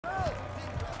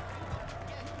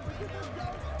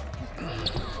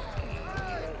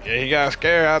Yeah, he got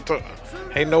scared. I thought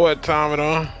he know what time it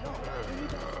on.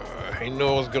 He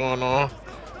know what's going on.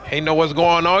 He know what's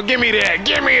going on. Give me that.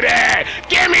 Give me that.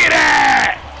 Give me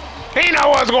that. He know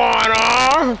what's going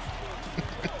on.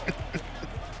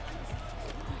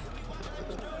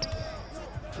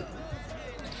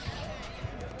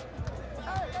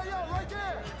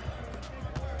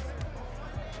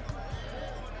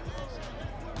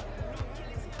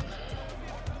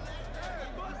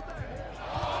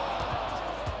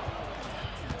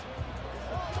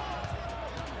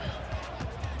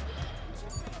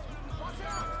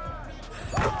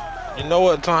 You know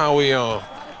what time we on?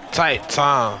 Tight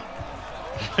time.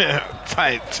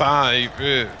 Tight time, you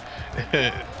feel?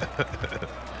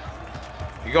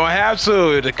 You gonna have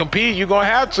to compete. You gonna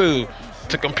have to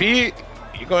compete.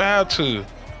 You gonna have to.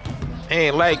 He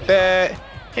ain't like that.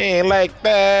 He ain't like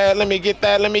that. Let me get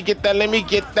that. Let me get that. Let me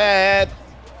get that.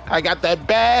 I got that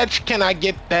badge. Can I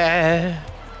get that?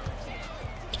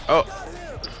 Oh.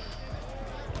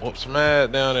 Whoops,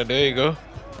 mad down there. There you go.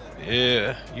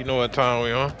 Yeah. You know what time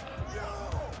we on.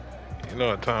 You know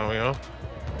what time we on.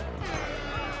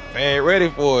 They ain't ready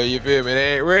for it, you feel me?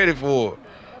 They ain't ready for it.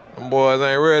 Them boys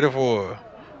ain't ready for it.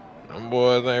 Them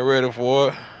boys ain't ready for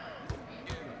it.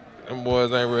 Them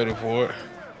boys ain't ready for it.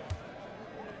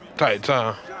 Tight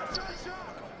time.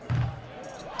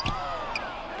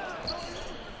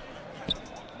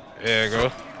 There you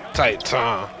go. Tight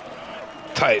time.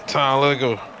 Tight time, let's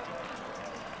go.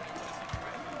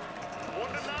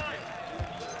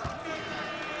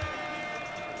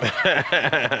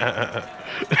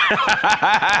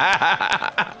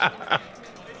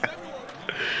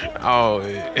 Oh,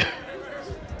 yeah.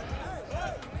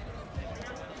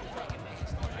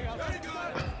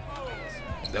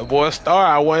 That boy a star.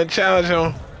 I wouldn't challenge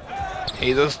him.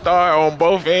 He's a star on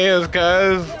both ends,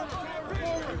 cuz.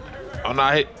 Oh,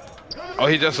 no,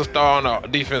 he just a star on the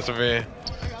defensive end.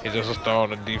 He's just a star on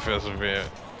the defensive end.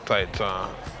 Tight time.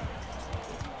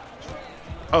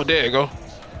 Oh, there you go.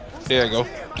 There you go.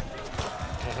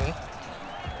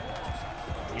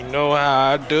 You know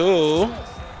how I do.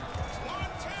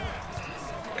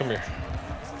 Come here.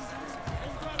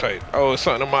 Tight. Oh, it's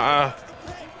something in my eye.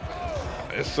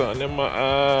 It's something in my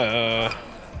eye.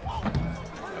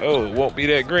 Oh, it won't be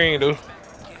that green, though.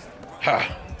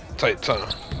 Ha. Tight time.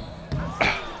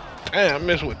 Damn, I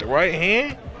missed with the right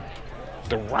hand.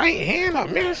 The right hand I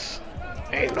miss?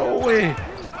 Ain't no way.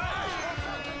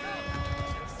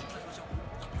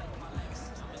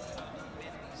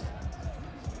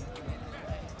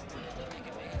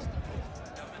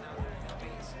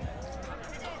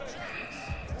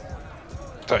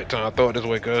 Tight time. Throw it this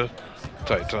way, cuz.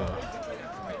 Tight time.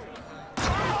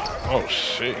 Oh,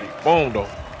 shit. Boom, though.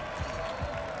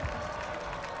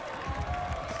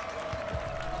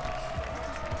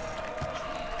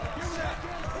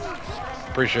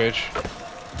 Appreciate you.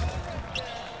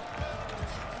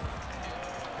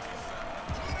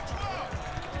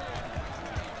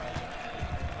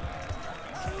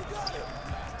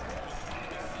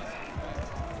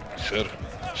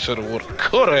 Shoulda, woulda,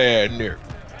 coulda had in there.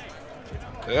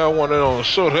 Yeah, I wanted on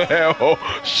shoulda,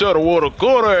 woulda,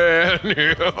 coulda had in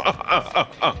there.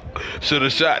 Shoulda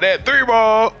shot that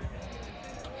 3-ball.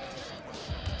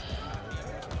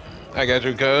 I got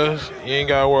you, cuz. You ain't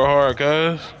gotta work hard,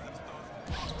 cuz.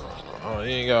 Oh, you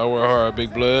ain't gotta work hard,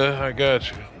 big blood. I got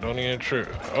you. Don't even trip.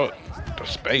 Oh, the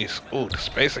space. Ooh, the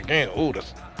space again. Ooh,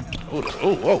 ooh,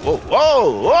 whoa, whoa,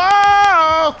 whoa,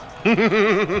 whoa!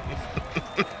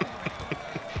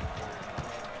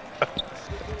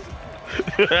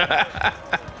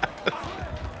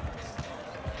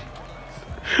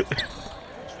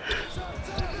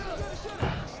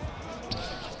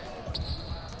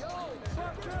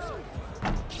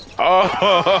 Oh,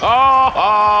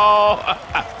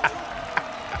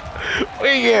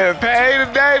 we getting paid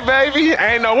today, baby.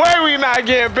 Ain't no way we not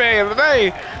getting paid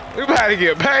today. We about to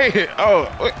get paid. Oh,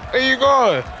 where you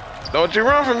going? Don't you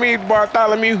run from me,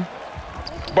 Bartholomew.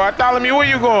 Bartholomew, where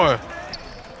you going?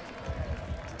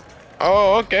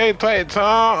 Oh, okay, tight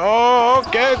time. Oh,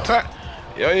 okay, tight.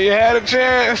 Yo, you had a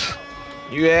chance.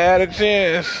 You had a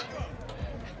chance.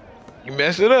 You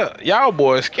messed it up. Y'all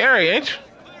boys scary, ain't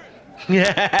you?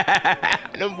 Yeah,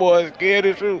 them boys scared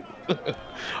as shoot.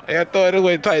 Hey, I thought it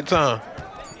was tight time.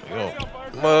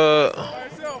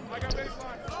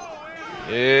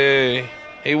 Yeah,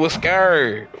 he was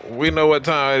scared. We know what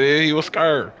time it is. He was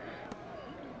scared.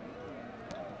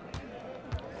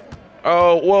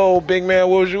 Oh, whoa, big man,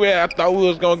 where was you at? I thought we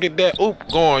was gonna get that oop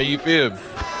going. You feel me?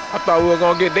 I thought we were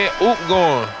gonna get that oop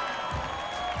going.